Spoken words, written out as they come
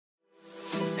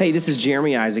Hey, this is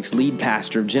Jeremy Isaacs, lead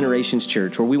pastor of Generations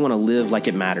Church, where we want to live like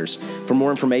it matters. For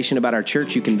more information about our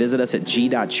church, you can visit us at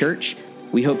g.church.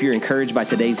 We hope you're encouraged by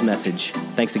today's message.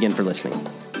 Thanks again for listening.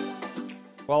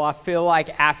 Well, I feel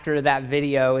like after that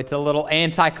video, it's a little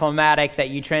anticlimactic that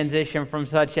you transition from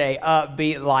such a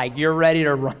upbeat, like you're ready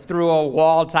to run through a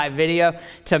wall type video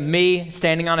to me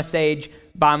standing on a stage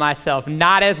by myself.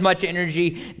 Not as much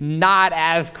energy, not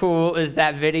as cool as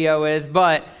that video is,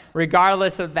 but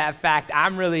regardless of that fact,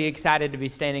 I'm really excited to be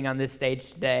standing on this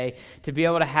stage today, to be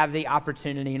able to have the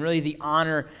opportunity and really the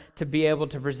honor to be able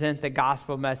to present the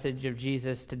gospel message of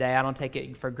Jesus today. I don't take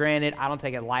it for granted. I don't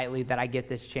take it lightly that I get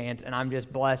this chance, and I'm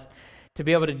just blessed to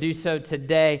be able to do so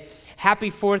today. Happy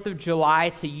 4th of July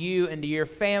to you and to your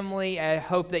family. I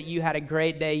hope that you had a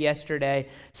great day yesterday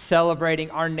celebrating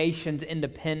our nation's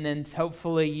independence.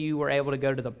 Hopefully you were able to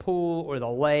go to the pool or the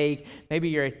lake. Maybe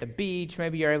you're at the beach.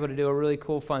 Maybe you're able to do a really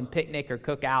cool, fun picnic or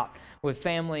cookout with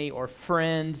family or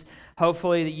friends.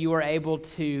 Hopefully that you were able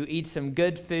to eat some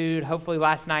good food. Hopefully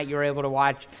last night you were able to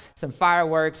watch some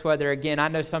fireworks, whether, again, I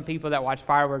know some people that watch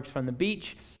fireworks from the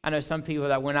beach. I know some people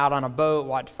that went out on a boat,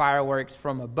 watched fireworks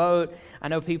from a boat. I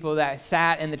know people that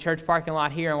sat in the church parking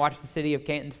lot here and watched the city of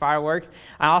Canton's fireworks.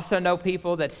 I also know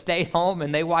people that stayed home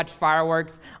and they watched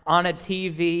fireworks on a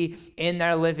TV in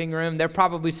their living room. They're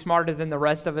probably smarter than the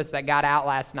rest of us that got out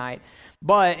last night.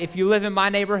 But if you live in my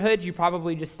neighborhood, you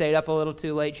probably just stayed up a little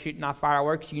too late shooting off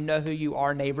fireworks. You know who you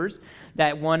are, neighbors,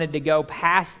 that wanted to go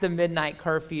past the midnight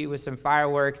curfew with some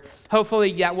fireworks.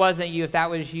 Hopefully that wasn't you. If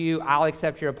that was you, I'll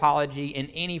accept your apology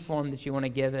in any form that you want to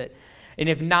give it. And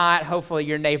if not, hopefully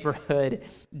your neighborhood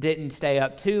didn't stay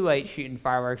up too late shooting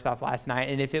fireworks off last night.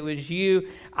 And if it was you,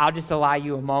 I'll just allow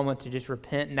you a moment to just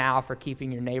repent now for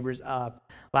keeping your neighbors up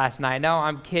last night. No,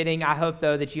 I'm kidding. I hope,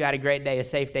 though, that you had a great day, a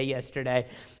safe day yesterday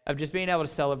of just being able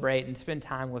to celebrate and spend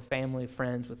time with family,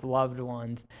 friends, with loved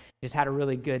ones. Just had a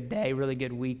really good day, really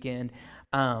good weekend.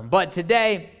 But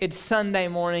today, it's Sunday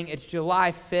morning. It's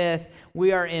July 5th.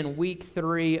 We are in week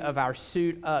 3 of our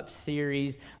Suit Up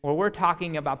series, where we're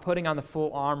talking about putting on the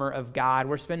full armor of God.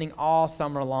 We're spending all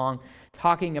summer long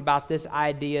talking about this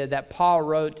idea that Paul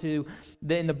wrote in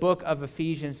the book of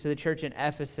Ephesians to the church in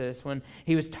Ephesus. When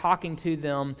he was talking to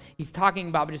them, he's talking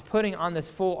about just putting on this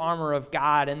full armor of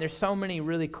God. And there's so many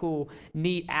really cool,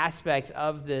 neat aspects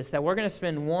of this that we're going to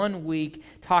spend 1 week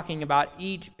talking about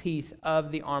each piece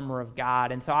of the armor of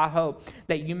God. And so I hope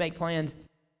that you make plans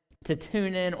to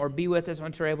tune in or be with us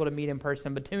once we're able to meet in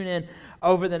person. But tune in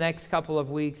over the next couple of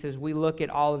weeks as we look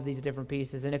at all of these different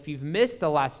pieces. And if you've missed the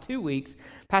last 2 weeks,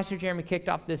 Pastor Jeremy kicked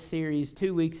off this series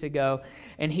 2 weeks ago,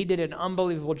 and he did an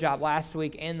unbelievable job last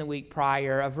week and the week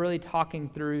prior of really talking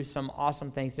through some awesome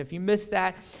things. So if you missed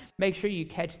that, make sure you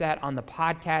catch that on the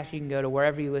podcast. You can go to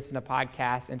wherever you listen to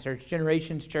podcasts and search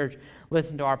Generations Church,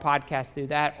 listen to our podcast through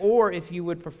that. Or if you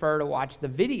would prefer to watch the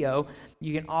video,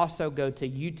 you can also go to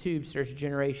YouTube, search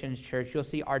Generations Church. You'll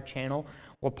see our channel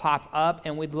will pop up,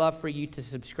 and we'd love for you to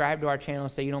subscribe to our channel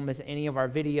so you don't miss any of our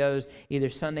videos, either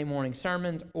Sunday morning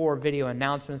sermons or video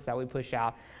announcements that we push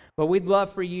out. But we'd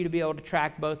love for you to be able to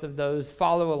track both of those,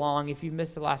 follow along. If you've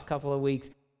missed the last couple of weeks,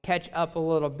 catch up a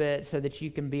little bit so that you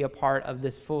can be a part of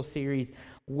this full series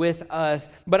with us.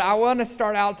 But I want to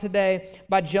start out today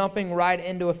by jumping right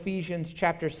into Ephesians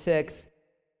chapter 6,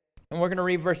 and we're going to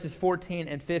read verses 14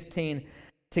 and 15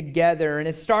 together. And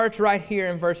it starts right here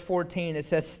in verse 14. It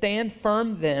says, "Stand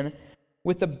firm then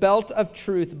with the belt of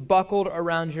truth buckled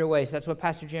around your waist." That's what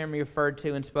Pastor Jeremy referred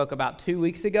to and spoke about 2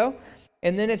 weeks ago.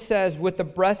 And then it says, "with the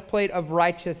breastplate of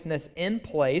righteousness in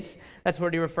place." That's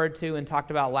what he referred to and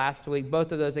talked about last week.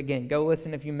 Both of those, again, go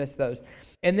listen if you missed those.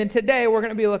 And then today we're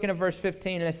going to be looking at verse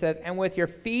 15, and it says, "and with your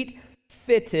feet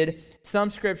fitted," some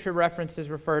scripture references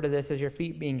refer to this as your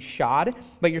feet being shod,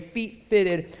 but your feet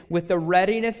fitted with the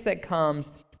readiness that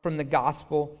comes from the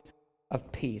gospel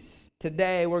of peace.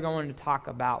 Today we're going to talk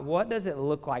about what does it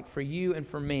look like for you and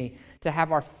for me to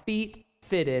have our feet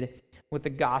fitted with the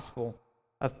gospel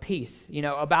of peace. You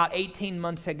know, about 18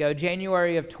 months ago,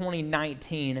 January of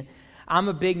 2019, I'm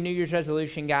a big New Year's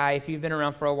resolution guy. If you've been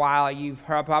around for a while, you've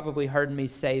probably heard me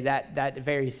say that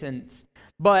very sentence.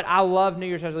 But I love New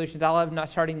Year's resolutions. I love not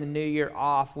starting the new year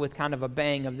off with kind of a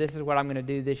bang of this is what I'm going to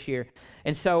do this year.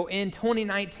 And so in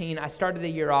 2019, I started the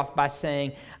year off by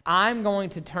saying, I'm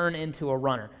going to turn into a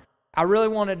runner. I really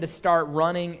wanted to start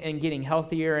running and getting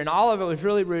healthier, and all of it was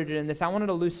really rooted in this. I wanted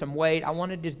to lose some weight. I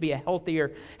wanted to just be a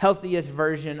healthiest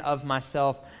version of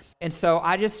myself. And so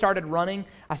I just started running.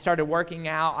 I started working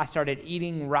out. I started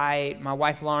eating right. My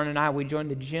wife Lauren and I, we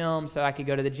joined the gym so I could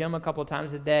go to the gym a couple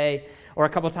times a day, or a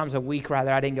couple times a week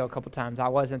rather. I didn't go a couple times. I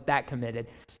wasn't that committed.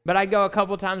 But I'd go a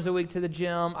couple times a week to the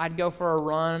gym. I'd go for a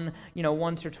run,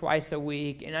 once or twice a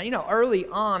week. And, early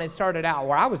on it started out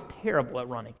where I was terrible at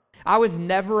running. I was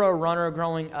never a runner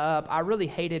growing up. I really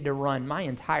hated to run my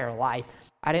entire life.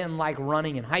 I didn't like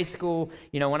running in high school.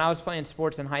 When I was playing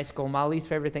sports in high school, my least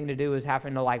favorite thing to do was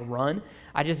having to run.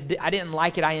 I didn't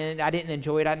like it. I didn't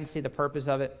enjoy it. I didn't see the purpose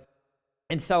of it.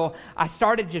 And so I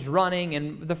started just running,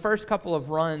 and the first couple of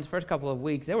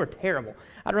weeks, they were terrible.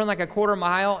 I'd run like a quarter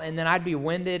mile, and then I'd be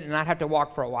winded, and I'd have to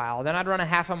walk for a while. Then I'd run a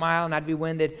half a mile, and I'd be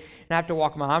winded, and I'd have to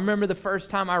walk a mile. I remember the first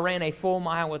time I ran a full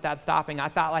mile without stopping, I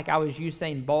thought like I was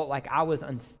Usain Bolt, like I was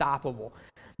unstoppable.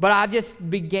 But I just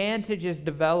began to just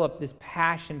develop this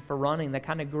passion for running that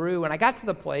kind of grew, and I got to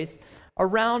the place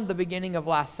around the beginning of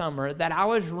last summer that I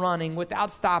was running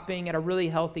without stopping at a really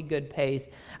healthy, good pace.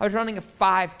 I was running a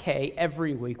 5K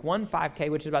every week, one 5K,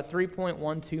 which is about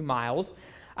 3.12 miles.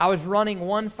 I was running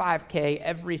one 5K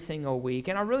every single week,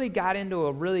 and I really got into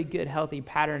a really good, healthy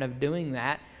pattern of doing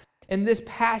that. And this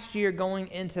past year, going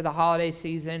into the holiday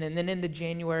season and then into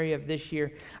January of this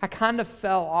year, I kind of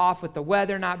fell off with the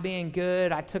weather not being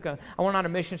good. I went on a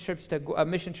mission trip to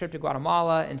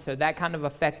Guatemala, and so that kind of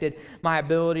affected my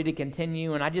ability to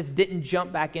continue, and I just didn't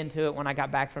jump back into it when I got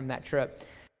back from that trip.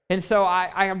 And so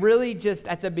I really just,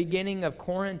 at the beginning of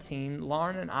quarantine,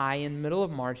 Lauren and I, in the middle of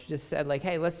March, just said,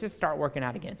 hey, let's just start working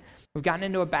out again. We've gotten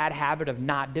into a bad habit of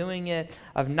not doing it,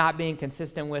 of not being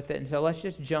consistent with it, and so let's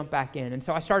just jump back in. And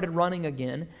so I started running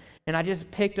again, and I just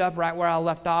picked up right where I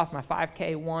left off, my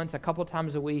 5K once, a couple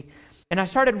times a week, and I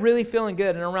started really feeling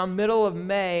good. And around middle of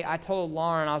May, I told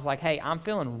Lauren, I was like, hey, I'm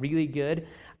feeling really good.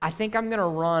 I think I'm going to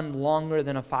run longer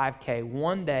than a 5K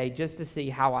one day just to see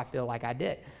how I feel like I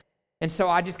did. And so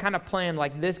I just kind of planned,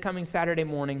 this coming Saturday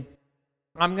morning,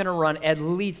 I'm going to run at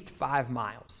least 5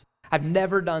 miles. I've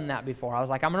never done that before. I was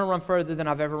like, I'm going to run further than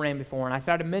I've ever ran before. And I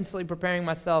started mentally preparing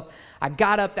myself. I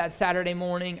got up that Saturday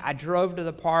morning. I drove to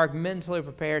the park, mentally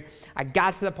prepared. I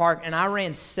got to the park, and I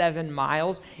ran 7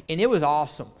 miles, and it was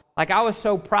awesome. I was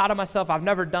so proud of myself. I've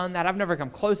never done that. I've never come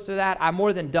close to that. I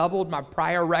more than doubled my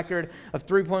prior record of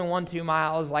 3.12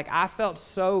 miles. I felt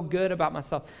so good about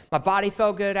myself. My body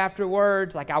felt good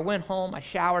afterwards. I went home, I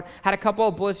showered, had a couple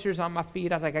of blisters on my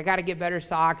feet. I was like, I got to get better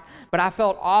socks. But I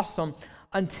felt awesome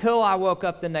until I woke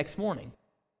up the next morning.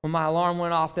 When my alarm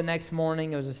went off the next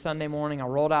morning, it was a Sunday morning, I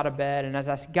rolled out of bed, and as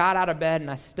I got out of bed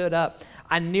and I stood up,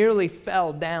 I nearly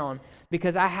fell down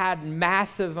because I had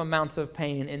massive amounts of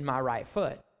pain in my right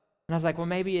foot. And I was like, well,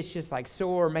 maybe it's just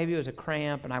sore, maybe it was a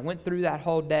cramp. And I went through that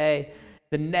whole day.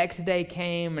 The next day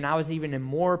came, and I was even in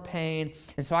more pain.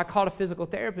 And so I called a physical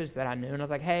therapist that I knew, and I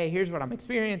was like, hey, here's what I'm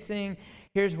experiencing.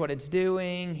 Here's what it's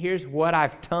doing. Here's what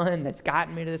I've done that's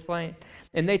gotten me to this point.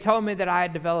 And they told me that I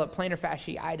had developed plantar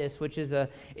fasciitis, which is a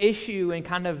issue in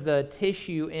kind of the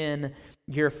tissue in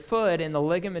your foot and the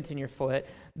ligaments in your foot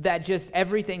that just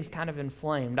everything's kind of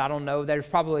inflamed. I don't know. There's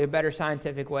probably a better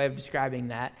scientific way of describing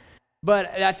that.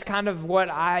 But that's kind of what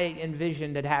I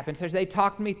envisioned had happened. So they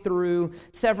talked me through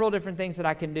several different things that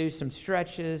I can do, some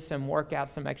stretches, some workouts,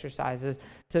 some exercises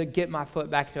to get my foot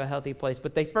back to a healthy place.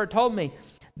 But they first told me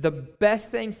the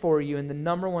best thing for you and the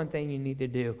number one thing you need to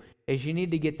do is you need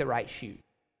to get the right shoe.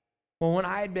 Well, when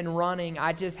I had been running,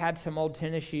 I just had some old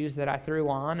tennis shoes that I threw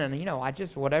on, and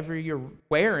whatever you're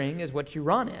wearing is what you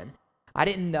run in. I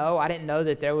didn't know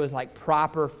that there was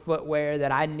proper footwear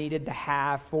that I needed to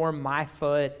have for my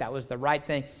foot that was the right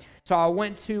thing. So I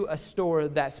went to a store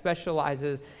that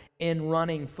specializes in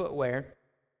running footwear,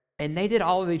 and they did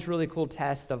all of these really cool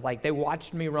tests of they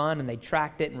watched me run and they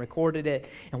tracked it and recorded it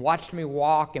and watched me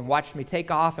walk and watched me take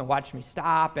off and watched me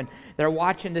stop, and they're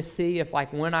watching to see if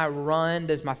when I run,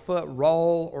 does my foot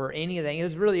roll or anything. It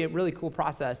was really a really cool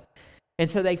process. And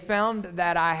so they found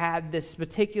that I had this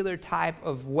particular type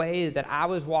of way that I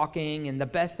was walking, and the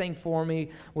best thing for me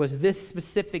was this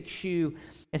specific shoe.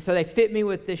 And so they fit me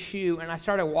with this shoe, and I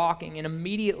started walking, and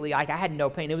immediately, I had no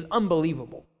pain. It was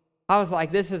unbelievable. I was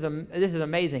like, this is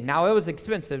amazing. Now, it was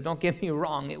expensive, don't get me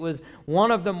wrong. It was one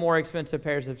of the more expensive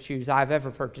pairs of shoes I've ever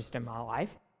purchased in my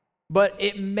life. But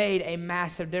it made a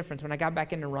massive difference when I got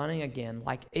back into running again.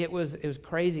 It was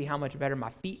crazy how much better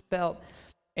my feet felt.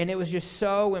 And it was just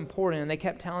so important. And they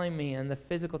kept telling me, and the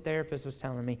physical therapist was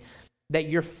telling me, that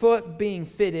your foot being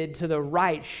fitted to the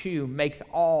right shoe makes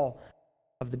all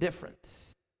of the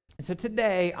difference. And so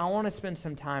today, I want to spend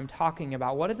some time talking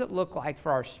about what does it look like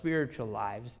for our spiritual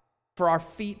lives, for our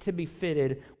feet to be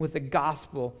fitted with the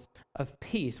gospel of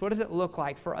peace. What does it look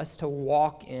like for us to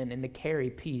walk in and to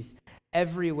carry peace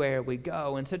everywhere we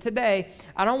go? And so today,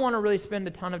 I don't want to really spend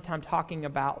a ton of time talking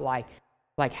about like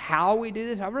how we do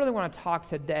this. I really want to talk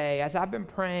today, as I've been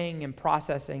praying and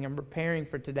processing and preparing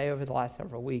for today over the last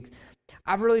several weeks,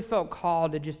 I've really felt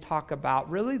called to just talk about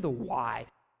really the why.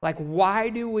 Like, why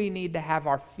do we need to have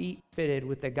our feet fitted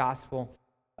with the gospel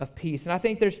of peace? And I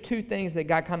think there's two things that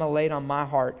God kind of laid on my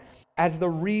heart as the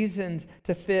reasons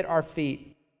to fit our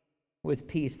feet with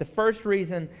peace. The first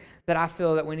reason that I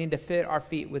feel that we need to fit our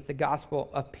feet with the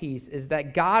gospel of peace is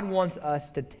that God wants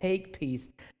us to take peace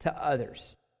to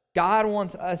others. God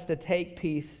wants us to take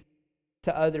peace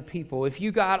to other people. If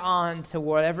you got on to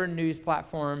whatever news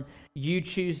platform you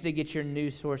choose to get your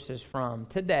news sources from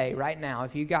today, right now,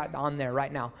 if you got on there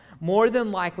right now, more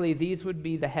than likely these would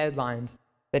be the headlines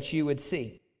that you would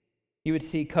see. You would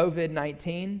see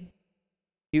COVID-19,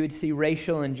 you would see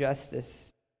racial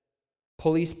injustice,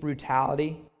 police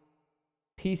brutality,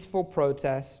 peaceful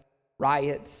protest,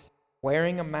 riots,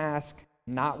 wearing a mask,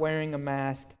 not wearing a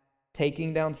mask,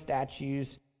 taking down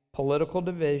statues, political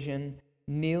division,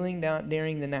 kneeling down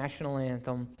during the national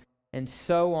anthem, and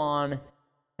so on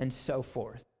and so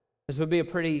forth. This would be a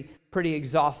pretty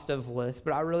exhaustive list,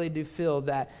 but I really do feel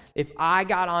that if I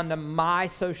got onto my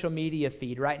social media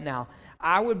feed right now,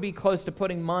 I would be close to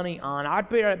putting money on, I'd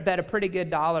bet a pretty good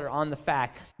dollar on the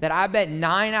fact that I bet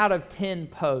 9 out of 10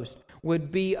 posts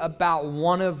would be about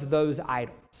one of those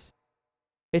items.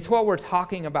 It's what we're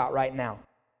talking about right now.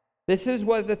 This is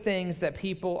what the things that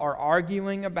people are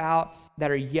arguing about,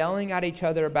 that are yelling at each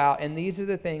other about, and these are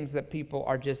the things that people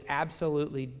are just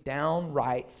absolutely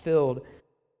downright filled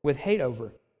with hate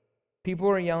over. People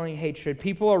are yelling hatred.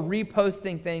 People are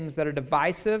reposting things that are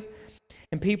divisive,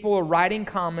 and people are writing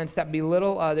comments that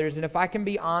belittle others. And if I can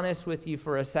be honest with you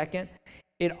for a second,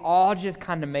 it all just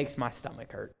kind of makes my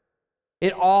stomach hurt.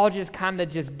 It all just kind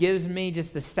of just gives me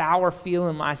just the sour feel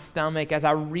in my stomach as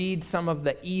I read some of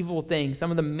the evil things, some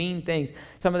of the mean things,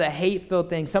 some of the hate-filled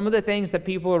things, some of the things that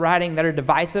people are writing that are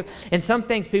divisive, and some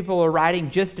things people are writing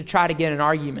just to try to get an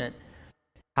argument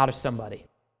out of somebody.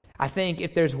 I think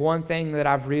if there's one thing that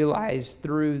I've realized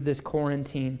through this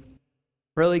quarantine,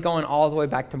 really going all the way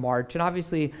back to March, and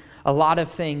obviously a lot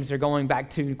of things are going back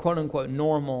to quote-unquote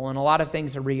normal, and a lot of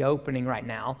things are reopening right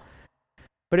now.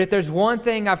 But if there's one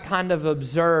thing I've kind of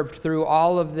observed through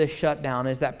all of this shutdown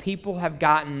is that people have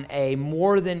gotten a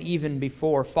more than even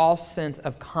before false sense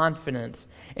of confidence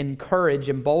and courage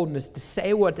and boldness to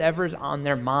say whatever's on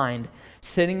their mind,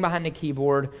 sitting behind a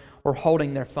keyboard or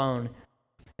holding their phone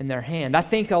in their hand. I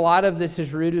think a lot of this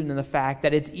is rooted in the fact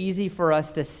that it's easy for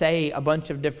us to say a bunch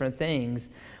of different things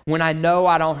when I know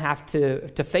I don't have to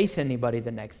face anybody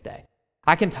the next day.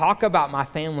 I can talk about my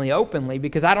family openly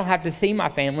because I don't have to see my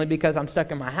family because I'm stuck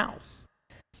in my house.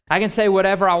 I can say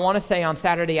whatever I want to say on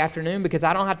Saturday afternoon because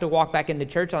I don't have to walk back into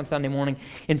church on Sunday morning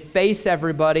and face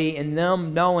everybody and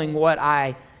them knowing what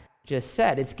I just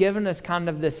said. It's given us kind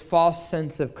of this false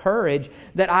sense of courage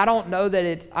that I don't know that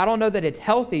it's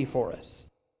healthy for us.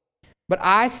 But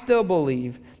I still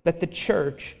believe that the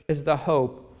church is the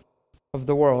hope of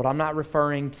the world. I'm not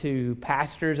referring to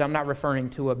pastors. I'm not referring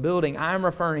to a building. I'm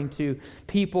referring to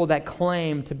people that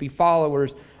claim to be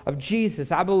followers of Jesus.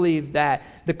 I believe that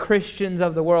the Christians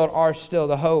of the world are still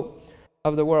the hope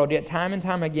of the world. Yet time and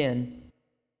time again,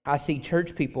 I see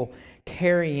church people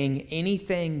carrying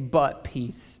anything but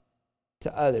peace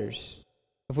to others.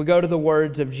 If we go to the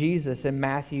words of Jesus in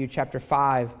Matthew chapter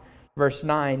 5, verse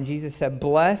 9, Jesus said,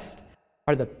 "Blessed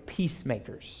are the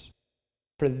peacemakers,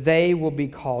 for they will be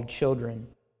called children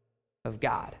of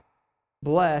God."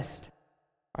 Blessed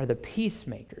are the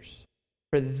peacemakers,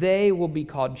 for they will be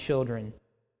called children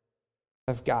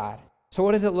of God. So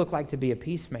what does it look like to be a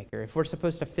peacemaker? If we're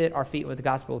supposed to fit our feet with the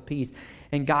gospel of peace,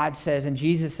 and God says, and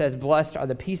Jesus says, blessed are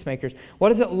the peacemakers, what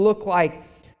does it look like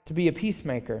to be a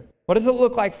peacemaker? What does it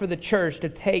look like for the church to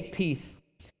take peace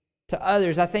to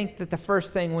others? I think that the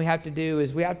first thing we have to do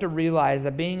is we have to realize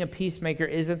that being a peacemaker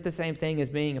isn't the same thing as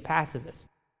being a pacifist.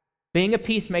 Being a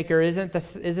peacemaker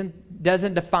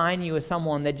doesn't define you as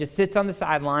someone that just sits on the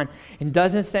sideline and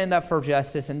doesn't stand up for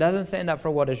justice and doesn't stand up for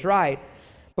what is right.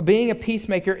 But being a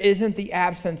peacemaker isn't the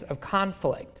absence of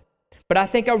conflict. But I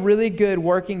think a really good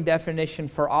working definition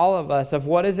for all of us of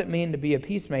what does it mean to be a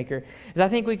peacemaker is I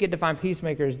think we could define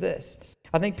peacemaker as this.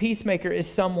 I think peacemaker is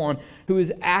someone who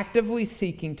is actively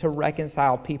seeking to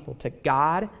reconcile people to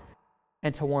God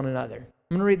and to one another.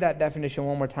 I'm going to read that definition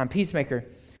one more time. Peacemaker.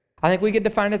 I think we could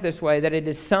define it this way, that it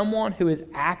is someone who is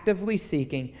actively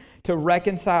seeking to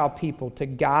reconcile people to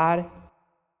God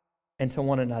and to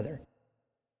one another.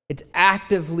 It's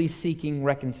actively seeking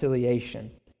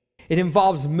reconciliation. It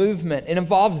involves movement. It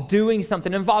involves doing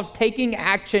something. It involves taking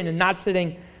action and not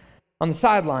sitting on the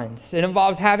sidelines. It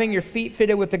involves having your feet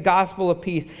fitted with the gospel of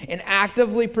peace and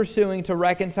actively pursuing to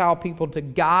reconcile people to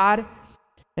God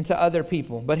and to other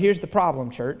people. But here's the problem,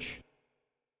 church.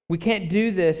 We can't do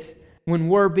this when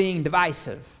we're being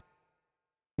divisive.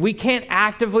 We can't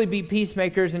actively be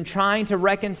peacemakers and trying to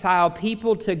reconcile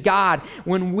people to God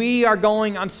when we are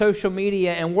going on social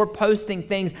media and we're posting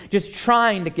things just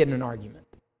trying to get in an argument.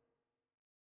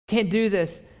 Can't do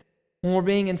this when we're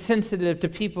being insensitive to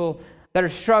people that are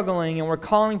struggling and we're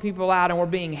calling people out and we're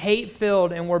being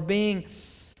hate-filled and we're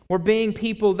being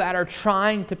people that are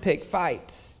trying to pick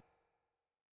fights.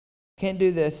 Can't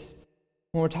do this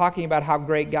when we're talking about how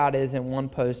great God is in one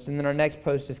post and then our next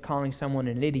post is calling someone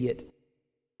an idiot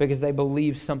because they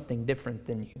believe something different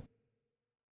than you.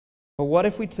 But what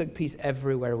if we took peace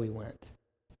everywhere we went?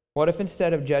 What if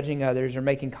instead of judging others or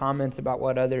making comments about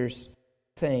what others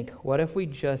think, what if we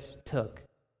just took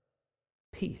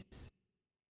peace?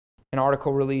 An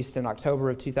article released in October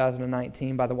of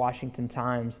 2019 by the Washington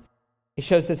Times, it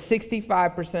shows that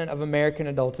 65% of American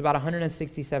adults, about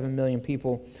 167 million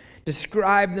people,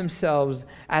 describe themselves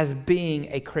as being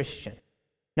a Christian.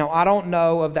 Now, I don't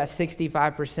know of that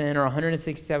 65% or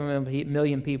 167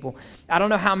 million people. I don't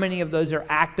know how many of those are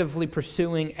actively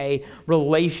pursuing a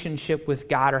relationship with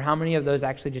God or how many of those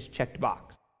actually just checked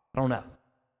box. I don't know.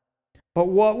 But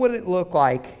what would it look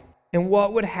like and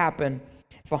what would happen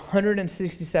if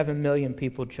 167 million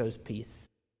people chose peace?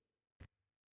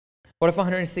 What if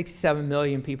 167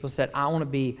 million people said, I want to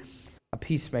be a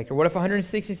peacemaker? What if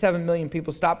 167 million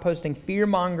people stopped posting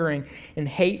fear-mongering and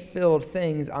hate-filled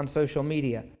things on social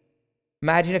media?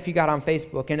 Imagine if you got on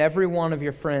Facebook and every one of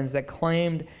your friends that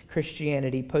claimed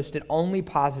Christianity posted only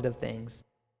positive things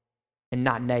and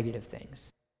not negative things.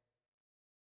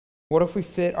 What if we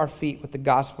fit our feet with the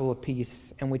gospel of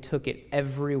peace and we took it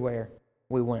everywhere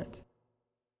we went?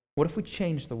 What if we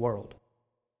changed the world?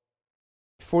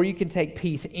 Before you can take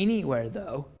peace anywhere,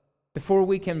 though, before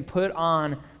we can put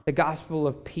on the gospel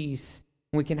of peace,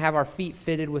 we can have our feet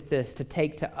fitted with this to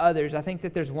take to others, I think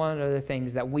that there's one other thing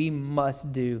that we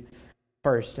must do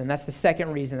first. And that's the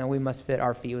second reason that we must fit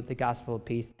our feet with the gospel of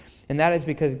peace. And that is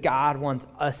because God wants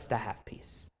us to have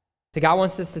peace. So God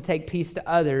wants us to take peace to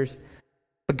others,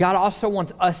 but God also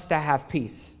wants us to have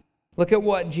peace. Look at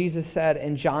what Jesus said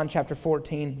in John chapter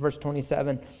 14, verse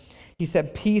 27. He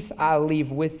said, "Peace I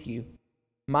leave with you.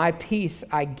 My peace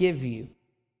I give you.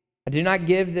 I do not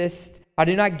give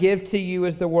to you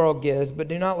as the world gives, but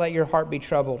do not let your heart be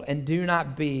troubled, and do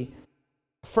not be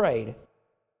afraid."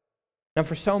 Now,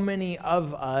 for so many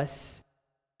of us,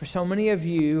 for so many of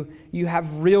you, you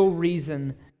have real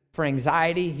reason for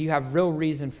anxiety, you have real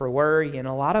reason for worry, and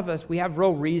a lot of us, we have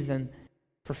real reason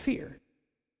for fear.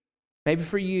 Maybe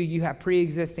for you, you have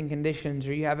pre-existing conditions,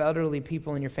 or you have elderly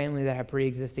people in your family that have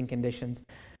pre-existing conditions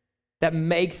that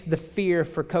makes the fear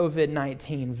for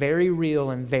COVID-19 very real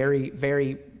and very,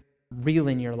 very real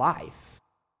in your life.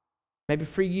 Maybe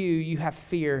for you, you have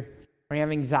fear or you have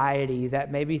anxiety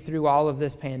that maybe through all of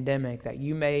this pandemic that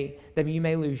you may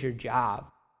lose your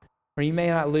job, or you may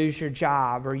not lose your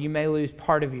job, or you may lose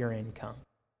part of your income.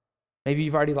 Maybe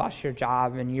you've already lost your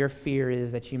job and your fear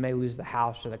is that you may lose the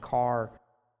house or the car,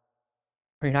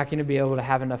 or you're not going to be able to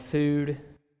have enough food.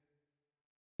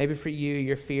 Maybe for you,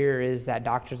 your fear is that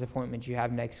doctor's appointment you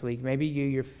have next week. Maybe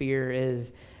your fear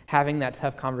is having that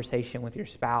tough conversation with your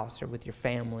spouse or with your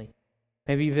family.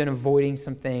 Maybe you've been avoiding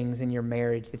some things in your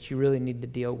marriage that you really need to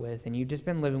deal with, and you've just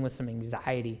been living with some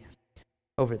anxiety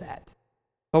over that.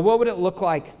 But what would it look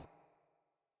like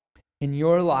in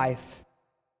your life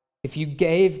if you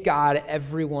gave God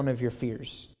every one of your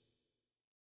fears?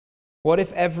 What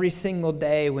if every single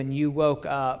day when you woke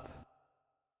up,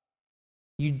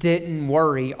 you didn't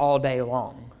worry all day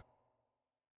long?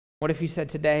 What if you said,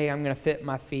 today I'm going to fit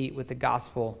my feet with the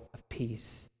gospel of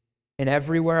peace? And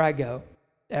everywhere I go,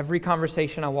 every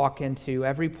conversation I walk into,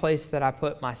 every place that I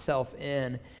put myself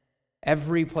in,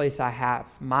 every place I have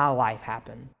my life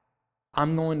happen,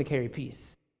 I'm going to carry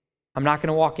peace. I'm not going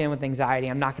to walk in with anxiety.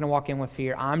 I'm not going to walk in with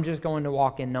fear. I'm just going to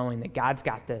walk in knowing that God's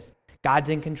got this.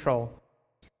 God's in control.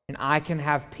 And I can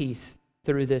have peace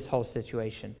through this whole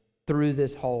situation, through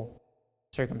this whole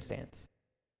circumstance.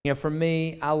 You know, for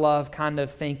me, I love kind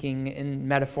of thinking in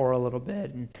metaphor a little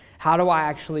bit. And how do I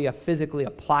actually physically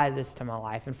apply this to my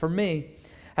life? And for me,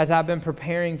 as I've been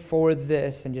preparing for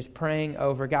this and just praying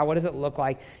over, God, what does it look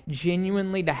like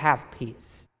genuinely to have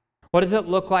peace? What does it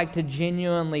look like to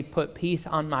genuinely put peace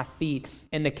on my feet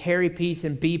and to carry peace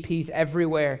and be peace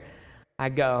everywhere I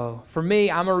go? For me,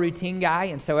 I'm a routine guy,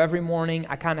 and so every morning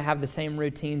I kind of have the same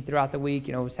routine throughout the week.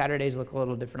 Saturdays look a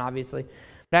little different, obviously,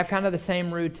 but I have kind of the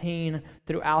same routine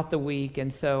throughout the week.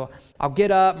 And so I'll get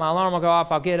up, my alarm will go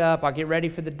off, I'll get up, I'll get ready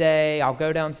for the day, I'll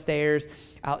go downstairs,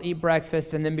 I'll eat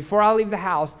breakfast, and then before I leave the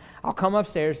house, I'll come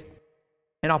upstairs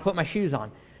and I'll put my shoes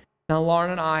on. Now,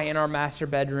 Lauren and I, in our master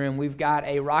bedroom, we've got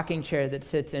a rocking chair that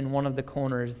sits in one of the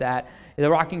corners. That the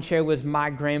rocking chair was my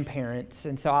grandparents',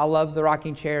 and so I love the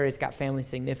rocking chair. It's got family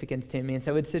significance to me, and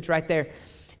so it sits right there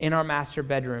in our master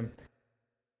bedroom.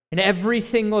 And every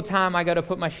single time I go to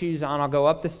put my shoes on, I'll go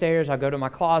up the stairs, I'll go to my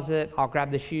closet, I'll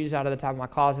grab the shoes out of the top of my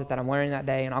closet that I'm wearing that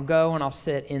day, and I'll go and I'll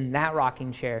sit in that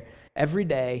rocking chair every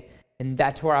day, and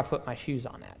that's where I put my shoes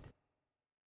on at.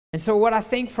 And so what I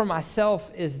think for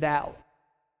myself is that,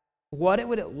 what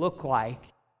would it look like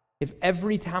if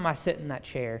every time I sit in that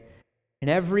chair and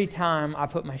every time I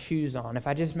put my shoes on, if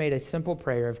I just made a simple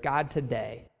prayer of, God,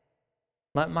 today,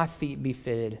 let my feet be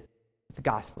fitted with the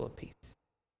gospel of peace.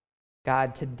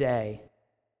 God, today,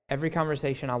 every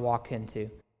conversation I walk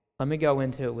into, let me go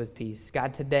into it with peace.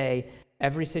 God, today,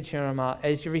 every situation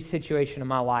in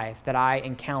my life that I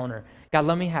encounter, God,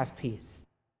 let me have peace.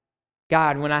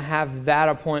 God, when I have that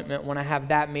appointment, when I have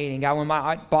that meeting, God, when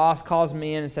my boss calls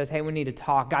me in and says, hey, we need to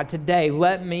talk, God, today,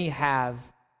 let me have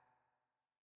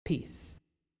peace.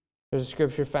 There's a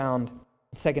scripture found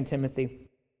in 2 Timothy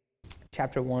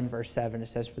chapter 1, verse 7. It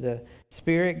says, for the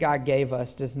Spirit God gave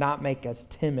us does not make us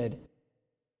timid,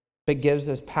 but gives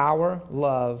us power,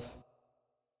 love,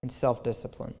 and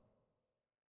self-discipline.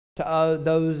 To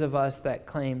those of us that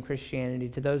claim Christianity,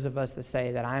 to those of us that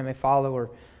say that I am a follower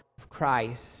of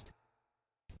Christ,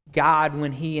 God,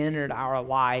 when He entered our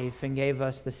life and gave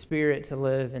us the Spirit to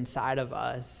live inside of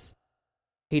us,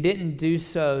 He didn't do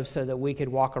so that we could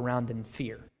walk around in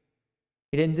fear.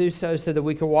 He didn't do so that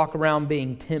we could walk around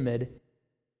being timid.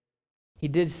 He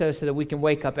did so that we can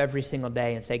wake up every single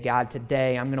day and say, God,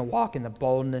 today I'm going to walk in the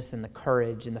boldness and the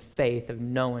courage and the faith of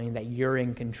knowing that You're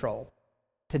in control.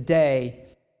 Today,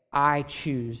 I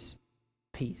choose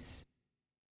peace.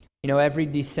 Every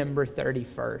December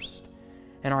 31st,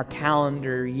 in our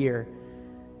calendar year,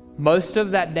 most of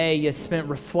that day is spent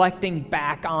reflecting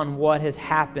back on what has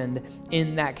happened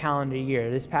in that calendar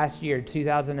year. This past year,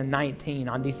 2019,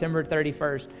 on December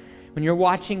 31st, when you're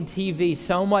watching TV,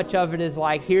 so much of it is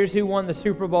like, here's who won the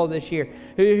Super Bowl this year.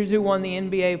 Here's who won the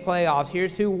NBA playoffs.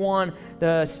 Here's who won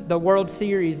the World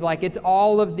Series. Like, it's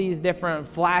all of these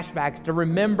different flashbacks to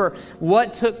remember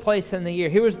what took place in the year.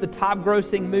 Here was the top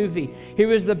grossing movie. Here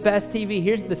was the best TV.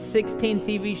 Here's the 16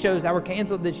 TV shows that were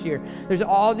canceled this year. There's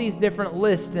all these different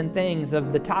lists and things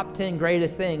of the top 10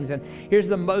 greatest things. And here's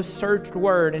the most searched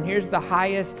word. And here's the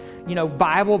highest,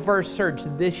 Bible verse search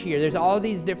this year. There's all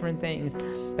these different things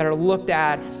that are looked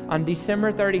at on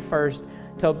December 31st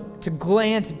to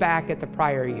glance back at the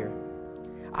prior year.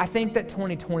 I think that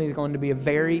 2020 is going to be a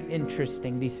very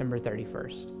interesting December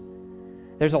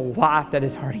 31st. There's a lot that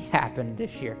has already happened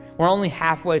this year. We're only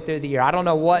halfway through the year. I don't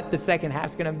know what the second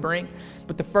half's going to bring,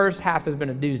 but the first half has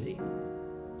been a doozy.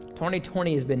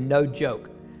 2020 has been no joke.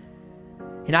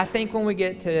 And I think when we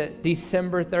get to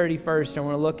December 31st and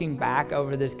we're looking back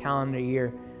over this calendar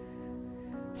year,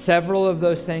 several of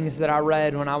those things that I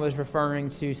read when I was referring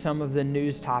to some of the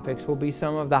news topics will be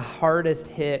some of the hardest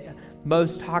hit,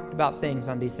 most talked about things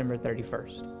on December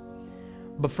 31st.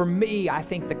 But for me, I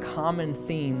think the common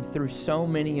theme through so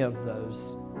many of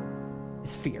those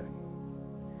is fear.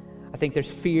 I think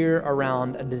there's fear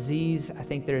around a disease. I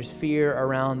think there's fear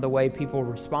around the way people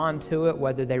respond to it,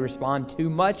 whether they respond too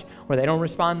much or they don't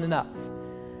respond enough.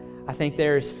 I think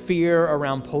there's fear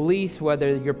around police,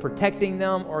 whether you're protecting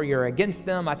them or you're against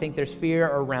them. I think there's fear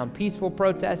around peaceful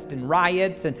protests and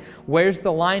riots, and where's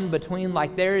the line between?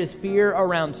 Like, there is fear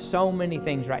around so many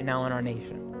things right now in our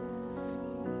nation.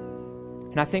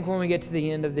 And I think when we get to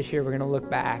the end of this year, we're going to look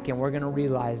back and we're going to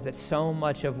realize that so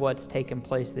much of what's taken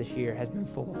place this year has been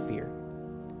full of fear.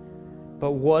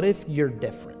 But what if you're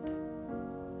different?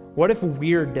 What if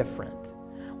we're different?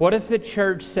 What if the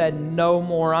church said, no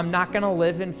more, I'm not going to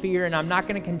live in fear, and I'm not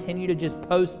going to continue to just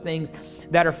post things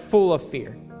that are full of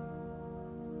fear?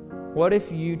 What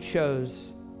if you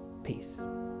chose peace?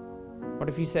 What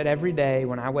if you said, every day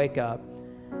when I wake up,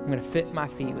 I'm going to fit my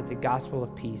feet with the gospel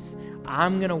of peace.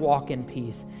 I'm going to walk in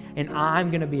peace, and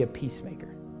I'm going to be a peacemaker.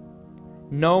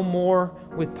 No more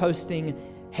with posting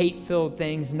hate-filled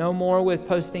things. No more with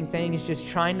posting things just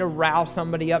trying to rile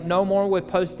somebody up. No more with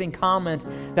posting comments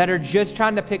that are just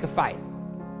trying to pick a fight.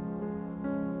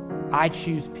 I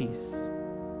choose peace.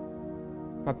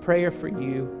 My prayer for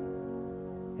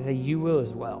you is that you will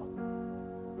as well.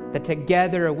 That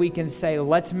together we can say,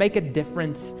 let's make a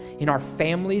difference in our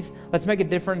families. Let's make a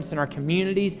difference in our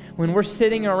communities. When we're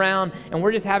sitting around and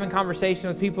we're just having conversation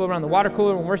with people around the water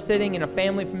cooler, when we're sitting in a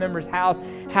family member's house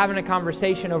having a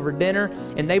conversation over dinner,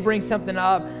 and they bring something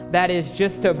up that is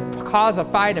just to cause a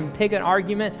fight and pick an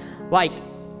argument, like,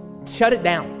 shut it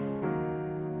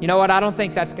down. You know what? I don't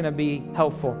think that's going to be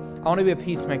helpful. I want to be a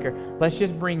peacemaker. Let's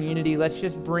just bring unity. Let's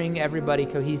just bring everybody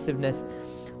cohesiveness.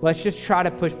 Let's just try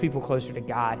to push people closer to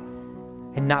God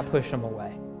and not push them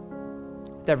away.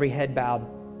 With every head bowed,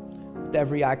 with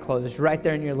every eye closed, right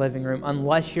there in your living room.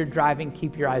 Unless you're driving,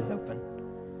 keep your eyes open.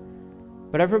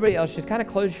 But everybody else, just kind of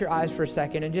close your eyes for a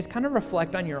second and just kind of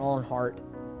reflect on your own heart.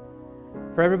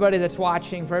 For everybody that's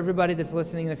watching, for everybody that's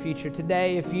listening in the future,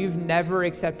 today, if you've never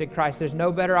accepted Christ, there's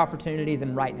no better opportunity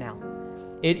than right now.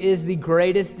 It is the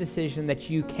greatest decision that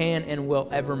you can and will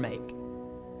ever make.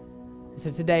 So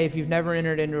today, if you've never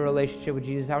entered into a relationship with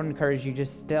Jesus, I would encourage you,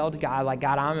 just tell God, like,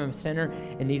 God, I'm a sinner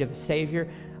in need of a Savior.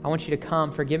 I want you to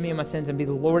come, forgive me of my sins, and be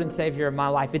the Lord and Savior of my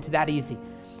life. It's that easy.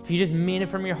 If you just mean it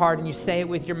from your heart and you say it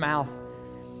with your mouth,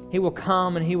 He will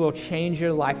come and He will change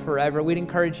your life forever. We'd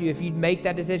encourage you, if you'd make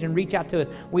that decision, reach out to us.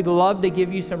 We'd love to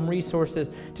give you some resources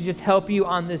to just help you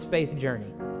on this faith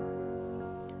journey.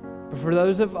 But for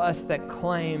those of us that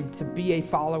claim to be a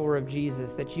follower of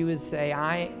Jesus, that you would say,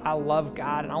 I love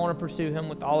God and I want to pursue Him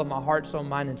with all of my heart, soul,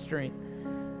 mind, and strength,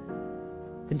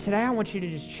 then today I want you to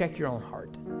just check your own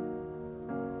heart.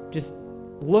 Just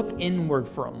look inward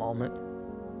for a moment.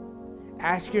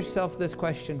 Ask yourself this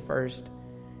question first.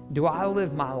 Do I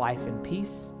live my life in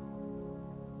peace?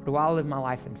 Or do I live my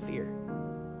life in fear?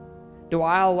 Do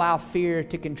I allow fear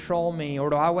to control me, or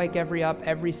do I wake up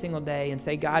every single day and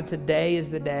say, God, today is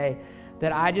the day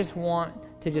that I just want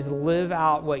to just live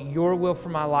out what your will for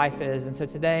my life is. And so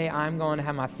today I'm going to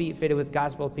have my feet fitted with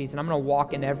gospel peace, and I'm going to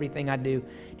walk in everything I do,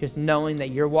 just knowing that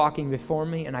you're walking before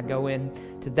me, and I go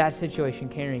into that situation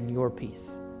carrying your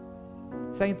peace.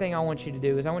 Second thing I want you to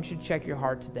do is I want you to check your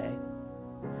heart today.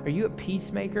 Are you a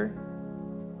peacemaker,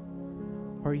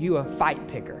 or are you a fight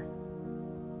picker?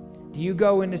 Do you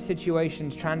go into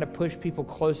situations trying to push people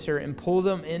closer and pull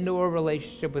them into a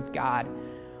relationship with God?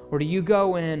 Or do you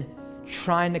go in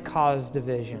trying to cause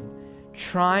division,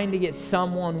 trying to get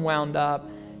someone wound up,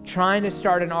 trying to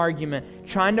start an argument,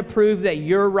 trying to prove that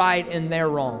you're right and they're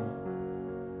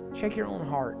wrong? Check your own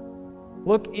heart.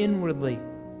 Look inwardly.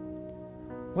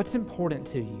 What's important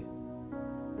to you?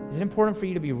 Is it important for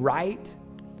you to be right?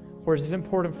 Or is it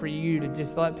important for you to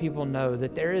just let people know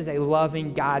that there is a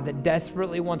loving God that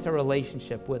desperately wants a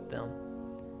relationship with them?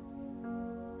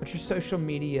 What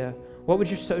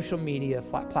would your social media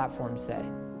platform say?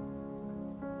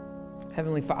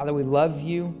 Heavenly Father, we love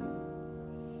you.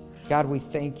 God, we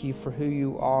thank you for who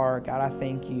you are. God, I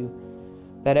thank you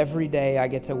that every day I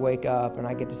get to wake up and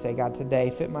I get to say, God, today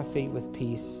fit my feet with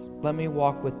peace. Let me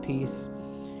walk with peace.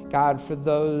 God, for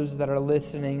those that are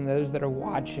listening, those that are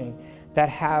watching, that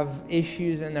have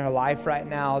issues in their life right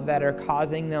now that are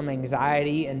causing them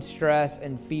anxiety and stress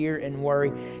and fear and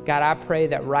worry, God, I pray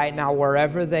that right now,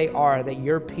 wherever they are, that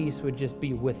your peace would just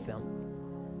be with them.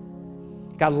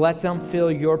 God, let them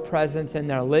feel your presence in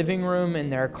their living room, in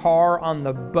their car, on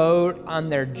the boat, on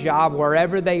their job,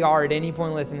 wherever they are at any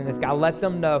point listening to this. God, let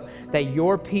them know that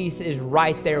your peace is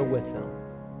right there with them.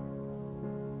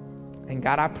 And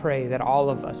God, I pray that all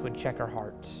of us would check our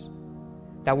hearts,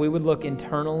 that we would look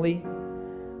internally,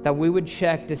 that we would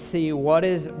check to see what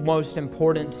is most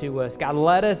important to us. God,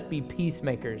 let us be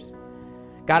peacemakers.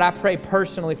 God, I pray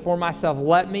personally for myself,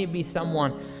 let me be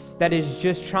someone that is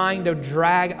just trying to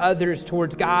drag others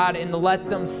towards God and to let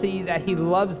them see that He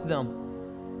loves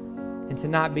them and to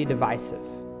not be divisive.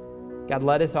 God,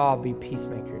 let us all be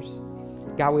peacemakers.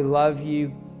 God, we love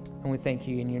you and we thank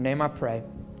you. In your name I pray,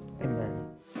 amen.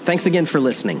 Thanks again for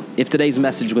listening. If today's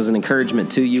message was an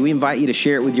encouragement to you, we invite you to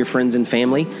share it with your friends and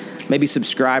family. Maybe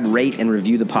subscribe, rate, and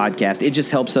review the podcast. It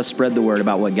just helps us spread the word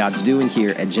about what God's doing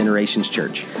here at Generations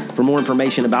Church. For more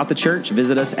information about the church,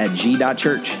 visit us at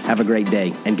g.church. Have a great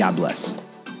day, and God bless.